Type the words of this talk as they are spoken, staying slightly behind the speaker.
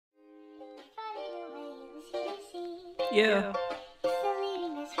Yeah.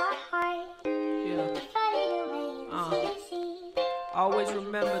 Always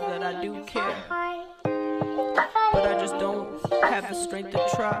remember that I do care, but I just don't have the strength to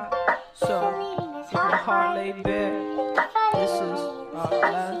try. So, with my heart laid bare, this is our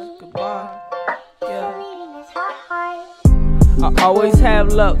last goodbye. Yeah. I always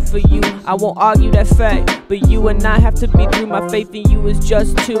have love for you, I won't argue that fact. But you and I have to be through, my faith in you is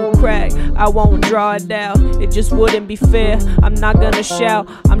just too cracked. I won't draw it down, it just wouldn't be fair. I'm not gonna shout,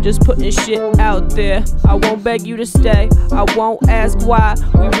 I'm just putting shit out there. I won't beg you to stay, I won't ask why.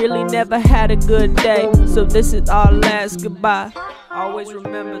 We really never had a good day, so this is our last goodbye. Always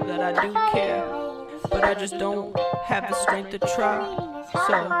remember that I do care, but I just don't have the strength to try.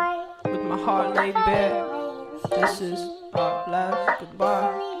 So, with my heart laid bare, this is our last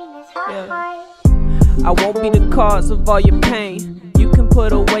goodbye. Yeah. I won't be the cause of all your pain. You can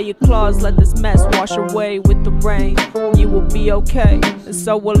put away your claws, let this mess wash away with the rain. You will be okay, and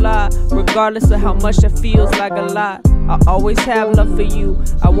so will I, regardless of how much it feels like a lot. I always have love for you,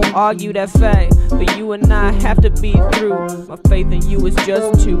 I won't argue that fact. But you and I have to be through, my faith in you is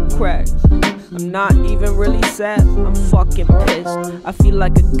just too cracked. I'm not even really sad, I'm fucking pissed. I feel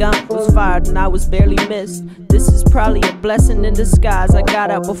like a gun was fired and I was barely missed. This is probably a blessing in disguise. I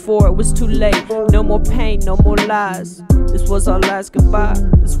got out before it was too late. No more pain, no more lies. This was our last goodbye.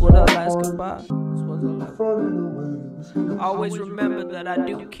 This was our last goodbye. This was our last goodbye. Always remember that I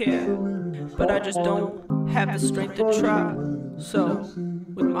do care, but I just don't have the strength to try. So,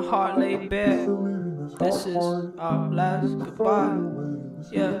 with my heart laid bare, this is our last goodbye.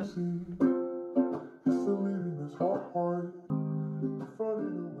 Yeah.